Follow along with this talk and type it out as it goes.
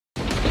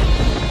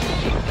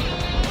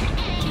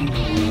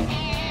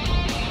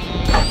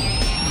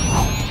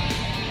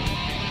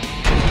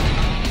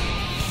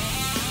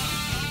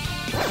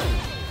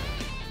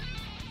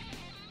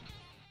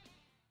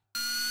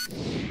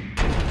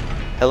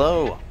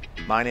Hello,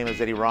 my name is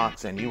Eddie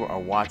Rahx, and you are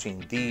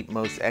watching the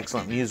most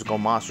excellent musical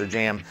Monster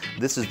Jam.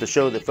 This is the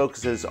show that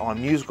focuses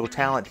on musical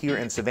talent here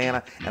in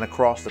Savannah and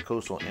across the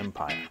coastal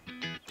empire.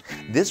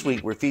 This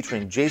week we're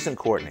featuring Jason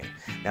Courtenay.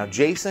 Now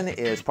Jason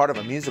is part of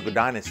a musical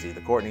dynasty. The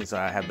Courtenays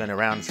have been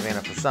around in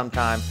Savannah for some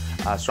time,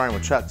 starting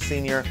with Chuck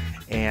Sr.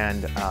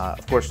 and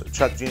of course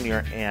Chuck Jr.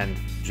 and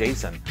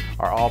Jason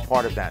are all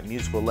part of that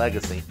musical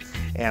legacy.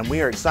 And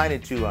we are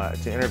excited to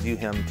interview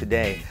him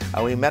today.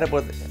 We met up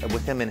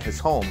with him in his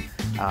home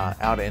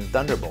out in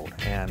Thunderbolt,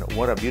 and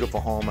what a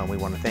beautiful home, and we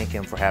want to thank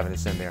him for having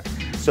us in there.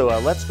 So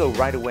let's go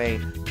right away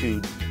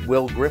to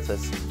Will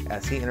Griffiths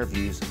as he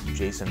interviews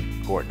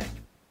Jason Courtenay.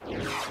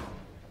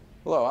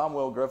 Hello, I'm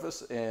Will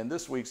Griffiths, and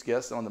this week's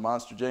guest on the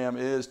Monster Jam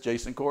is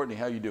Jason Courtenay.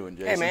 How you doing,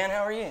 Jason? Hey man,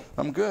 how are you?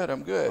 I'm good,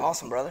 I'm good.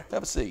 Awesome, brother.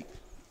 Have a seat.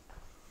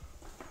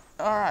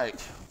 All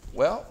right,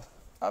 well,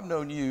 I've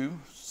known you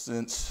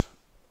since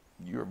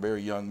you were a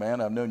very young man.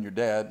 I've known your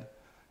dad,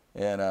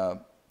 and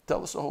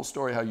tell us the whole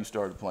story how you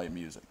started playing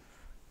music.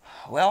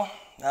 Well,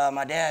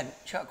 my dad,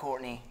 Chuck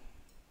Courtenay,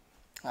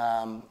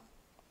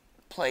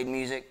 played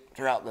music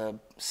throughout the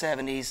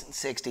 70s and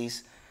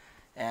 60s,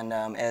 and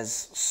as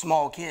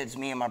small kids,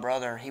 me and my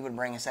brother, he would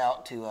bring us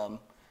out to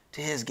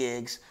his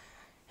gigs,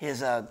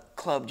 his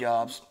club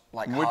jobs,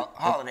 like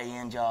Holiday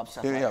Inn jobs,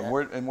 stuff like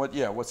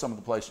that. What's some of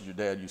the places your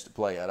dad used to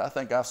play at? I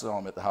think I saw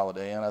him at the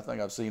Holiday Inn. I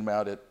think I've seen him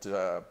out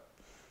at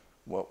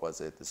what was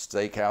it? The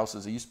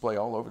steakhouses. He used to play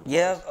all over the place.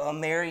 Yeah,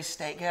 Mary's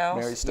Steakhouse.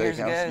 Mary's Steakhouse. Years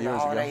ago, the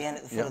Holiday Inn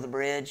at the foot of the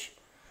bridge.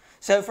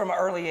 So from an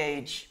early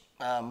age,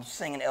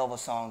 singing Elvis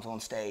songs on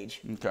stage.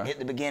 Okay. At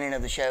the beginning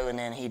of the show, and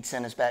then he'd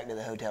send us back to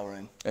the hotel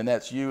room. And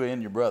that's you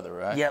and your brother,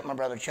 right? Yep, my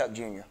brother Chuck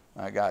Jr.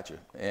 I got you.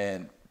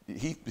 And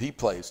he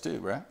plays too,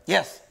 right?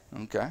 Yes.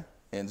 Okay.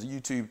 And you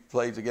two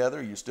play together?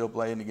 Are you still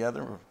playing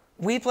together? Or?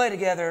 We play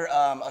together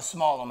a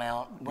small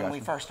amount. When Gotcha. we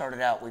first started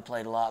out, we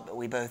played a lot, but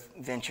we both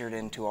ventured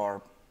into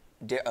our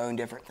own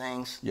different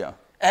things. Yeah.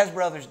 As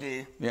brothers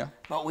do. Yeah.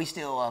 But we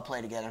still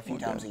play together a few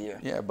times a year.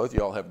 Yeah, both of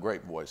y'all have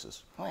great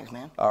voices. Thanks,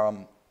 man.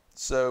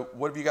 So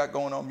what have you got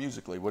going on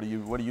musically? What are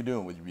you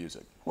doing with your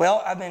music?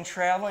 Well, I've been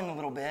traveling a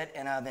little bit,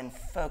 and I've been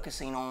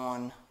focusing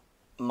on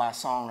my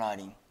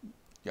songwriting.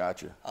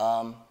 Gotcha.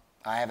 I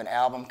have an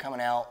album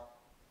coming out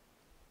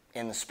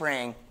in the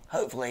spring,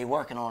 hopefully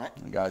working on it.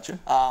 Gotcha.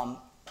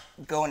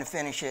 Going to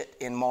finish it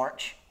in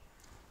March.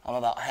 I'm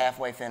about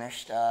halfway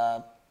finished.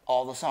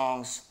 All the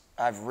songs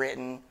I've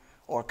written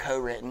or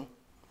co-written.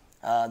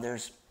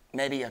 There's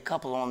maybe a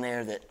couple on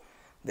there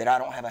that I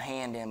don't have a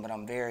hand in, but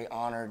I'm very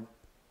honored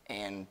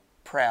and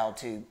proud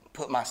to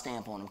put my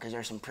stamp on them because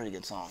there's some pretty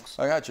good songs.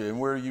 I got you. And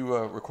where are you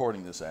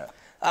recording this at?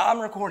 I'm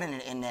recording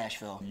it in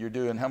Nashville. You're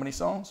doing how many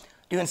songs?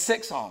 Doing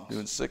 6 songs.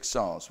 Doing 6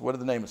 songs. What are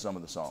the name of some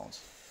of the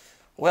songs?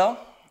 Well,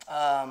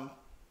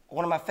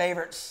 one of my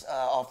favorites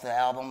off the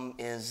album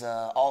is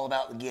All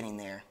About the Getting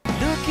There.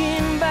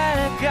 Looking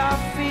back, I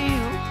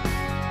feel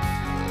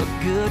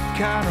a good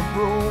kind of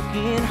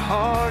broken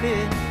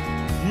hearted,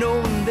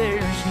 knowing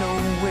there's no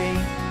way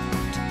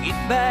to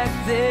get back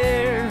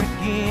there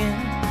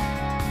again.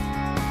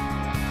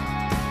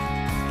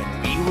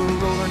 And we were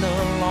rolling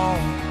along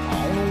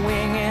on a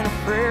wing and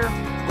a prayer.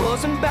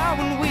 Wasn't about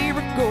when we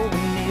were going,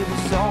 it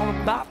was all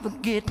about the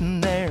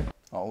getting there.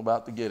 All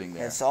about the getting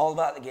there. It's all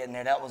about the getting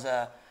there. That was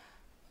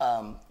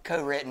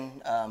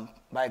co-written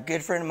by a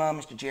good friend of mine,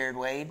 Mr. Jared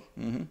Wade.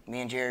 Mm-hmm.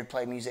 Me and Jared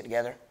played music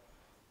together.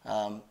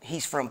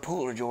 He's from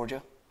Pooler,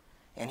 Georgia,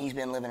 and he's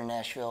been living in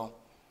Nashville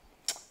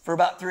for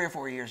about 3 or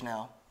 4 years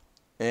now.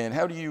 And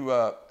how does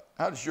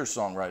your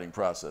songwriting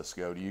process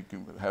go?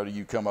 How do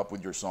you come up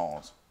with your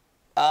songs?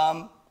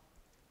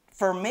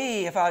 For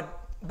me,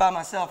 by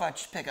myself, I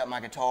just pick up my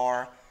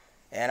guitar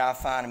and I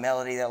find a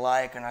melody that I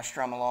like and I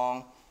strum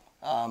along.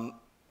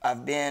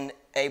 I've been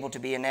able to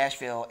be in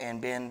Nashville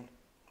and been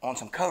on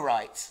some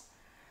co-writes,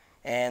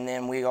 and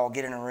then we all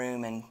get in a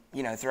room and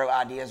throw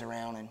ideas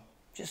around and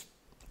just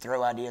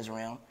throw ideas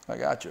around. I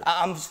got you.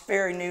 I'm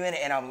very new in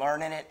it and I'm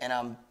learning it, and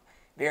I'm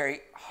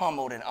very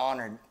humbled and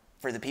honored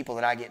for the people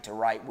that I get to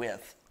write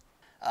with.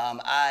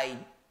 I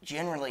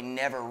generally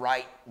never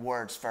write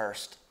words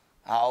first.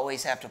 I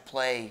always have to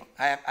play.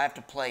 I have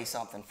to play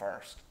something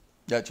first.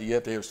 Gotcha. You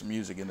have to hear some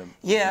music in them.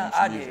 Yeah,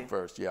 I do.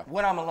 First, yeah.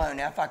 When I'm alone.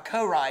 Now, if I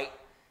co-write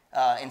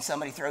and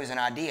somebody throws an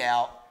idea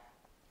out,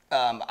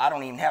 I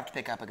don't even have to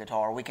pick up a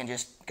guitar. We can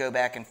just go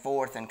back and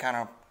forth and kind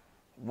of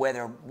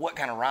what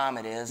kind of rhyme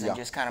it is and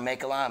just kind of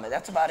make a line. But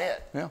that's about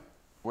it. Yeah.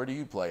 Where do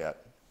you play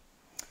at?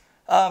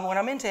 When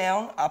I'm in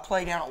town, I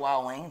play down at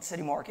Wild Wing in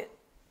City Market.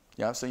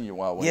 Yeah, I've seen you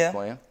Wild Wing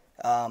playing.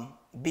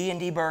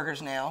 B&D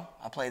Burgers now.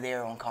 I play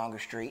there on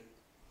Congress Street.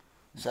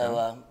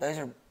 So those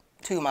are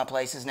 2 of my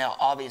places. Now,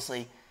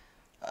 obviously,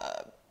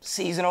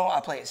 seasonal,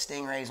 I play at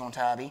Stingrays on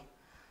Tybee.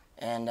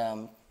 And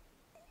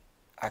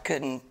I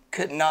couldn't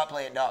not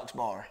play at Doc's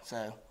Bar.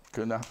 So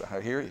could not.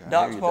 I hear you.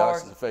 Doc's Bar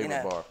Doc's is a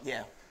favorite bar.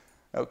 Yeah.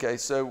 Okay,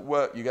 so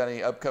what? You got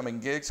any upcoming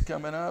gigs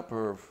coming up,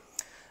 or?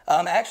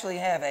 I actually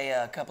have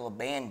a couple of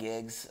band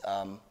gigs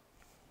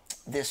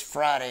this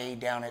Friday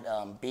down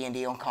at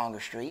B&D on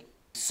Congress Street.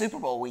 Super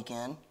Bowl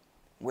weekend,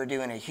 we're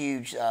doing a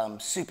huge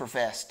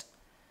Superfest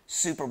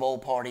Super Bowl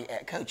party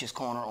at Coach's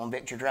Corner on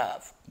Victor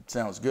Drive.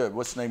 Sounds good.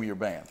 What's the name of your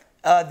band?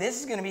 This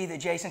is going to be the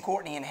Jason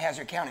Courtenay and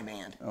Hazard County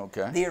Band.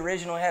 Okay. The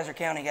original Hazard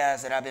County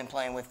guys that I've been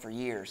playing with for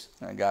years.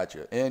 I got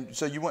you. And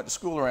so you went to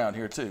school around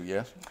here too,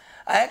 yes?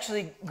 I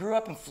actually grew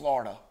up in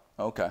Florida.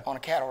 Okay. On a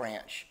cattle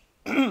ranch.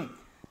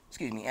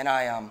 Excuse me. And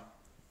I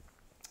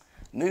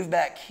moved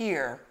back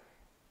here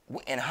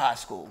in high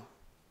school.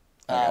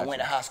 I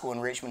went to high school in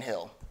Richmond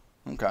Hill.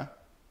 Okay.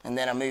 And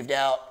then I moved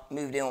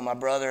in with my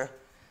brother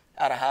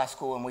out of high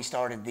school, and we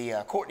started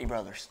the Courtenay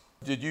Brothers.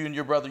 Did you and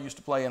your brother used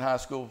to play in high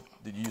school?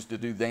 Did you used to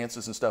do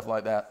dances and stuff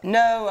like that?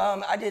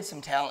 No, I did some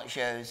talent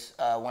shows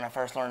when I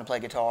first learned to play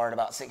guitar at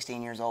about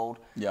 16 years old.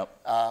 Yep.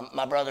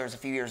 My brother is a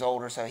few years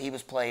older, so he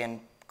was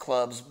playing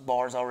clubs,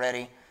 bars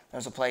already. There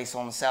was a place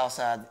on the south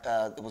side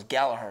that was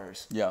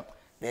Gallagher's. Yeah.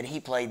 That he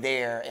played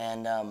there,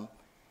 and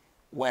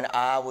when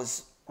I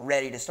was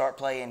ready to start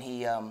playing,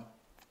 he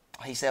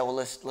said, "Well,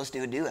 let's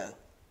do a duo."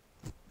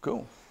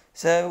 Cool.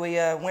 So we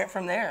went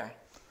from there.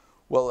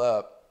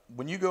 Well,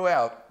 when you go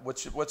out,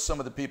 what's some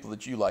of the people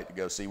that you like to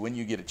go see when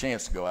you get a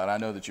chance to go out? I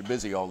know that you're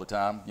busy all the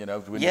time, you know,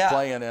 when you're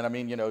playing, and I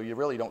mean, you know, you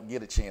really don't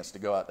get a chance to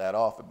go out that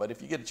often. But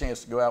if you get a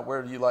chance to go out,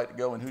 where do you like to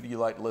go, and who do you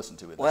like to listen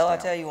to at this Well, time?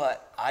 I tell you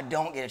what, I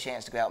don't get a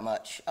chance to go out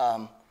much.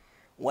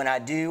 When I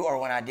do, or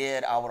when I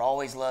did, I would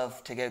always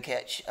love to go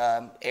catch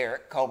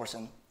Eric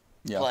Culberson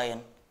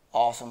playing.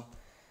 Awesome.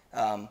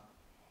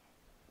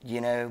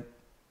 You know,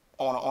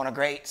 on a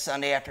great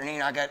Sunday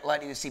afternoon, I got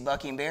lucky to see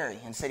Bucky and Barry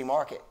in City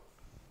Market.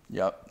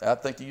 Yep. I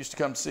think you used to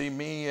come see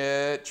me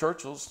at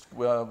Churchill's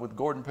with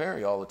Gordon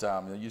Perry all the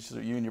time. You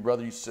and your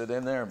brother used to sit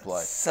in there and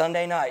play.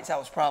 Sunday nights. That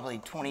was probably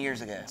 20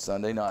 years ago.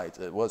 Sunday nights.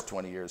 It was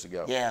 20 years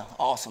ago. Yeah,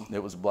 awesome.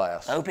 It was a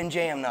blast. Open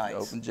jam nights.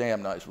 Open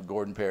jam nights with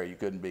Gordon Perry. You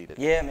couldn't beat it.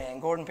 Yeah, man.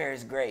 Gordon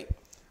Perry's great.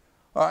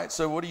 All right,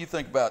 so what do you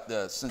think about,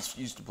 since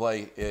you used to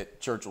play at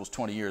Churchill's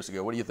 20 years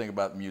ago, what do you think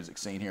about the music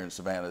scene here in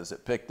Savannah? Has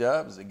it picked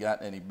up? Has it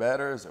gotten any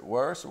better? Is it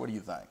worse? Or what do you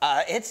think?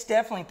 It's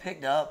definitely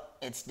picked up.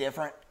 It's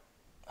different.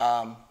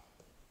 There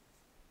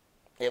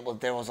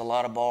was a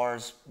lot of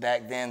bars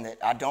back then that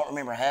I don't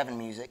remember having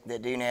music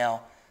that do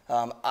now.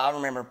 I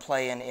remember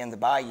playing in the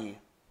Bayou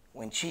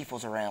when Chief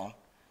was around.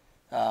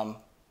 Yeah,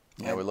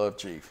 we love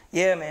Chief.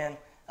 Yeah, man.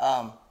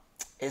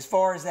 As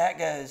far as that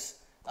goes,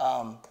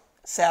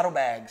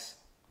 Saddlebags,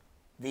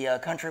 the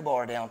country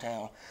bar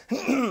downtown,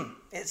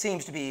 it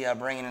seems to be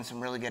bringing in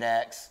some really good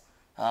acts.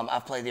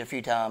 I've played there a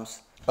few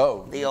times.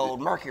 Oh, the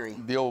old Mercury.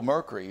 The old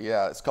Mercury,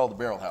 yeah. It's called the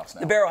Barrel House now.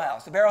 The Barrel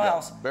House. The Barrel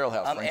House. The Barrel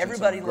House brings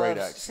everybody in some great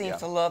acts. seems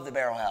to love the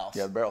Barrel House.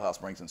 Yeah, the Barrel House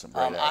brings in some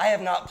great acts. I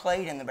have not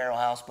played in the Barrel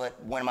House, but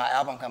when my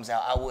album comes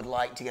out, I would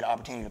like to get an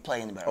opportunity to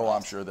play in the Barrel House. Oh,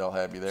 I'm sure they'll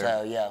have you there.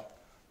 So, yeah.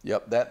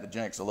 Yep, that and the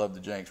Jinx. I love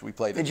the Jinx. We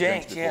played at the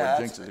Jinx before. yeah.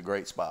 The Jinx is a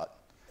great spot.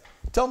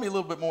 Tell me a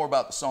little bit more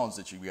about the songs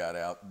that you got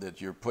out, that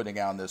you're putting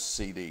on this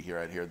CD here,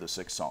 right here, the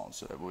 6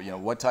 songs. You know,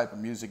 what type of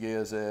music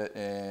is it,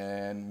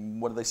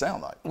 and what do they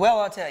sound like? Well,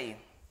 I'll tell you.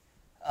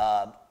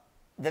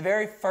 The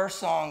very first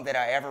song that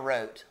I ever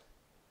wrote,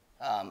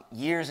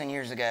 years and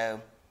years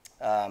ago,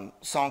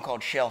 song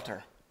called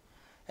Shelter.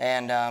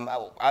 And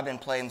I've been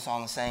playing the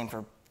song the same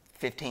for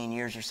 15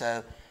 years or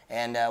so,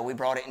 and we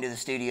brought it into the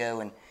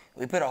studio, and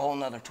we put a whole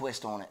nother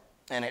twist on it,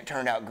 and it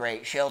turned out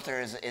great.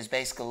 Shelter is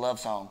basically a love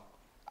song.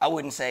 I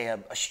wouldn't say a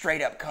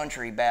straight-up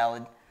country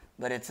ballad,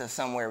 but it's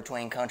somewhere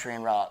between country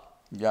and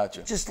rock.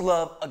 Gotcha. Just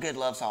a good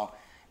love song.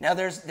 Now,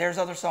 there's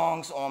other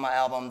songs on my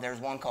album. There's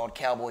one called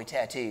Cowboy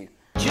Tattoo.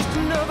 Just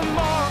another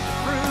mark to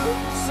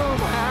prove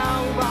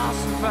somehow I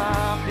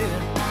survived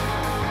it.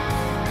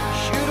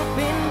 Should have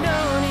been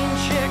done and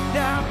checked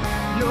out,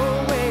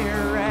 no way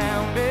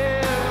around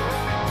it.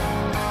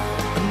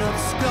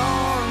 Another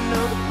scar,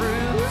 another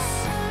bruise,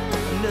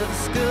 another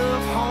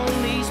scuff on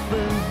these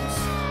boots.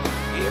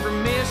 Every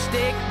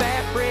mistake,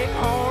 bad break,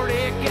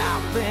 heartache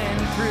I've been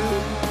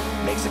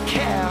through makes a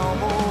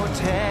cowboy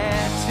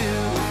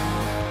tattoo.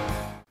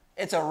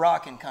 It's a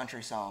rock and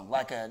country song,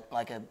 like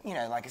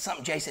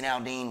something Jason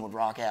Aldean would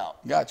rock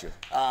out. Gotcha.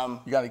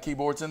 You got any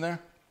keyboards in there?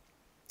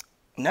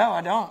 No,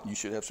 I don't. You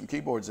should have some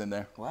keyboards in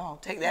there. Well, I'll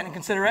take that in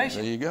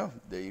consideration. There you go.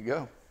 There you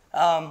go.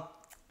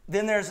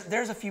 Then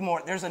there's a few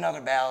more. There's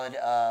another ballad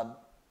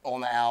on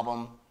the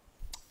album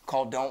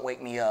called "Don't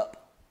Wake Me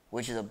Up,"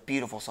 which is a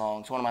beautiful song.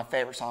 It's one of my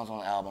favorite songs on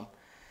the album.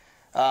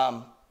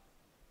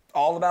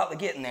 All About the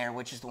Getting There,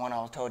 which is the one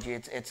I told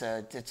you. It's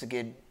a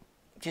good,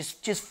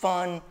 just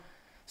fun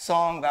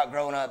song about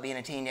growing up, being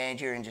a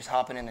teenager, and just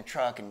hopping in the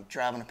truck and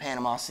driving to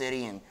Panama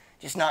City and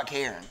just not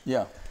caring.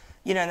 Yeah.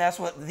 You know, and that's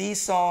what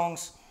these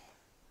songs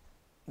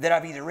that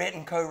I've either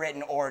written,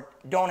 co-written, or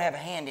don't have a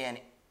hand in,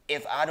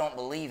 if I don't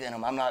believe in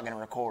them, I'm not going to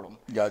record them.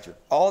 Gotcha.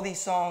 All these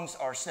songs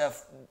are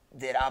stuff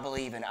that I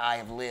believe in, I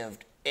have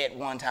lived at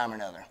one time or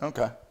another.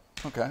 Okay.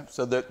 Okay.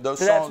 So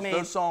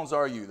those songs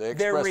are you. They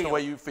They're express real. the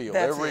way you feel.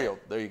 That's They're real.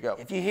 it. There you go.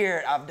 If you hear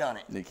it, I've done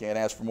it. You can't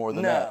ask for more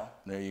than No. that.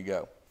 There you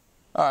go.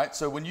 All right,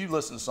 so when you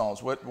listen to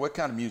songs, what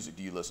kind of music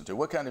do you listen to?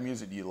 What kind of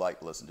music do you like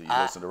to listen to? You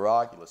listen to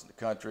rock, you listen to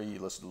country, you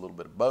listen to a little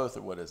bit of both,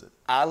 or what is it?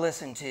 I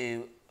listen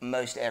to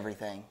most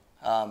everything.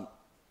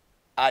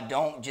 I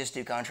don't just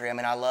do country. I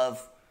mean, I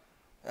love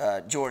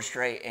George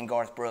Strait and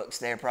Garth Brooks.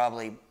 They're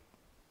probably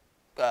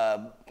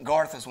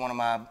Garth is one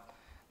of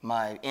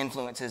my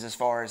influences as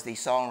far as the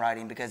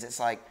songwriting, because it's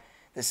like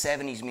the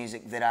 70s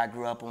music that I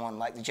grew up on,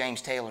 like the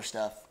James Taylor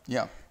stuff.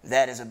 Yeah.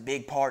 That is a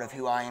big part of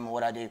who I am and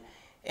what I do.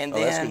 And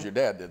then, that's because your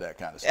dad did that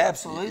kind of stuff.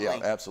 Absolutely. Yeah,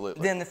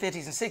 absolutely. Then the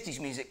 50s and 60s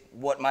music,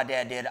 what my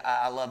dad did,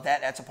 I love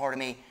that. That's a part of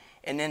me.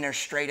 And then there's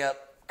straight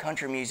up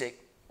country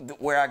music,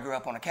 where I grew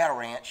up on a cattle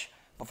ranch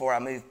before I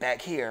moved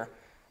back here,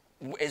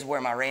 is where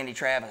my Randy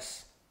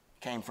Travis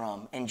came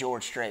from, and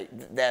George Strait.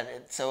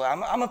 So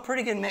I'm a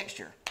pretty good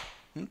mixture.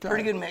 Okay.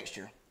 Pretty good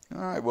mixture.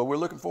 All right. Well, we're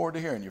looking forward to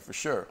hearing you for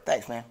sure.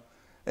 Thanks, man.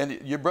 And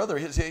your brother,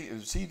 does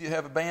he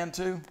have a band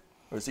too,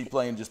 or is he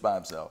playing just by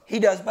himself? He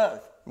does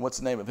both. What's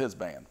the name of his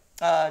band?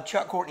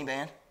 Chuck Courtenay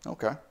Band.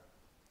 Okay.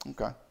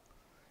 Okay.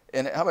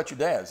 And how about your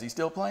dad? Is he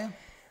still playing?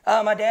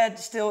 My dad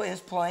still is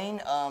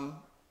playing.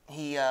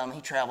 He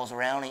travels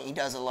around. He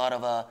does a lot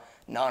of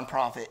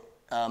nonprofit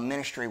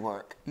ministry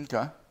work.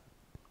 Okay.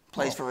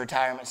 Plays for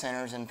retirement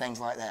centers and things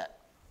like that.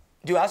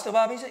 Do I still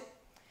buy music?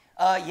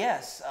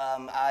 Yes,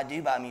 I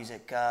do buy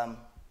music.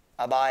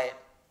 I buy it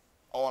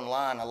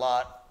online a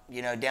lot,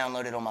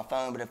 download it on my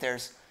phone. But if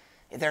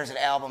there's an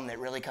album that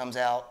really comes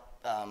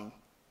out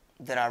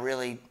that I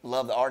really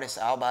love the artist,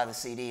 I'll buy the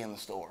CD in the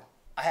store.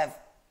 I have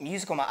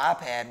music on my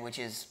iPad, which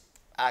is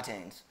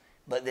iTunes,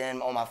 but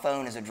then on my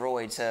phone is a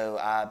Droid, so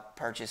I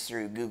purchase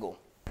through Google.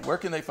 Where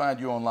can they find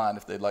you online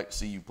if they'd like to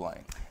see you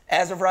playing?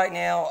 As of right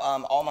now,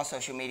 all my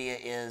social media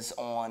is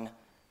on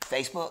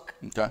Facebook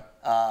Okay.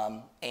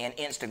 and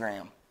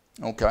Instagram.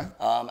 Okay.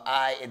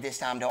 I, at this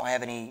time, don't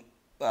have any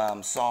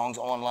songs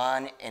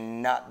online,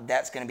 and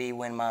that's going to be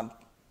when my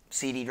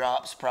CD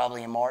drops,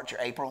 probably in March or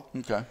April.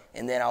 Okay.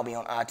 And then I'll be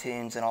on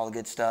iTunes and all the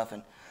good stuff,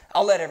 and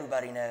I'll let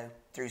everybody know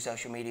through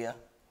social media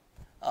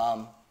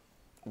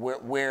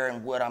where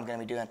and what I'm going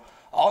to be doing.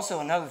 Also,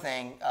 another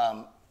thing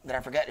that I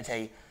forgot to tell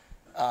you,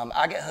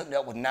 I get hooked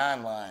up with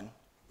Nine Line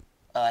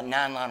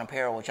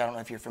Apparel, which I don't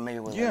know if you're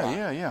familiar with.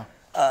 Yeah.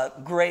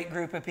 Great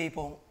group of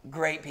people,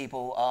 great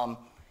people.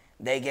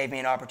 They gave me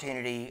an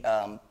opportunity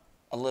a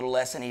little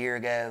less than a year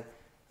ago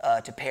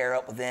to pair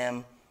up with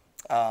them.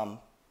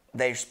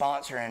 They're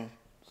sponsoring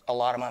a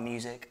lot of my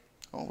music.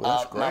 Oh, well,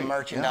 that's great. My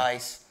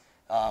merchandise.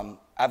 Yeah.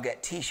 I've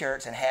got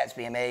T-shirts and hats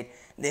being made.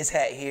 This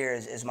hat here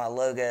is my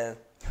logo.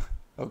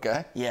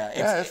 Okay. Yeah,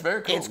 it's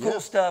very cool. It's cool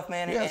stuff,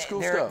 man. Yeah, it's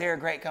cool stuff. They're a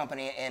great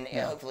company, and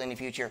hopefully in the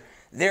future,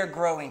 they're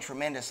growing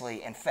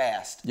tremendously and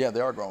fast. Yeah,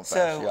 they are growing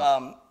fast.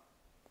 So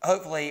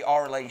hopefully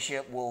our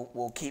relationship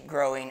will keep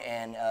growing,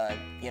 and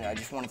I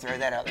just want to throw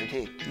that out there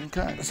too.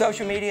 Okay.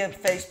 Social media,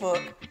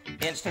 Facebook,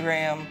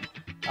 Instagram,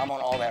 I'm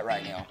on all that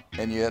right now.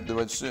 And you'll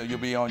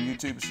be on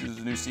YouTube as soon as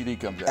the new CD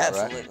comes out,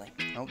 Absolutely.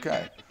 Right?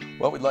 Okay.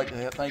 Well, we'd like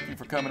to thank you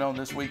for coming on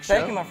this week's show.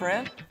 Thank you, my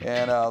friend.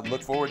 And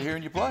look forward to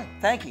hearing you play.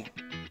 Thank you.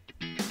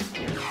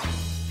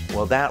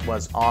 Well, that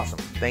was awesome.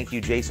 Thank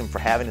you, Jason, for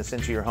having us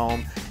into your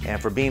home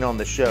and for being on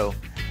the show.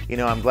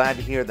 I'm glad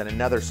to hear that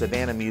another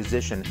Savannah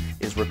musician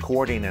is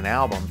recording an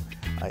album,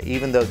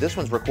 even though this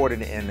one's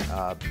recorded in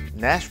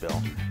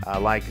Nashville,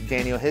 like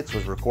Daniel Hicks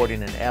was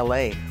recording in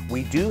LA.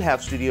 We do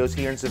have studios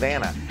here in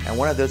Savannah, and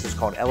one of those is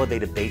called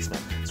Elevated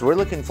Basement. So we're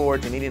looking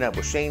forward to meeting up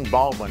with Shane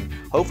Baldwin,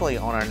 hopefully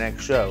on our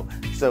next show.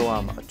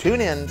 So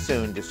tune in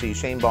soon to see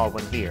Shane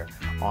Baldwin here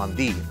on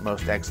the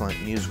most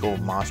excellent musical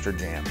Monster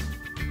Jam.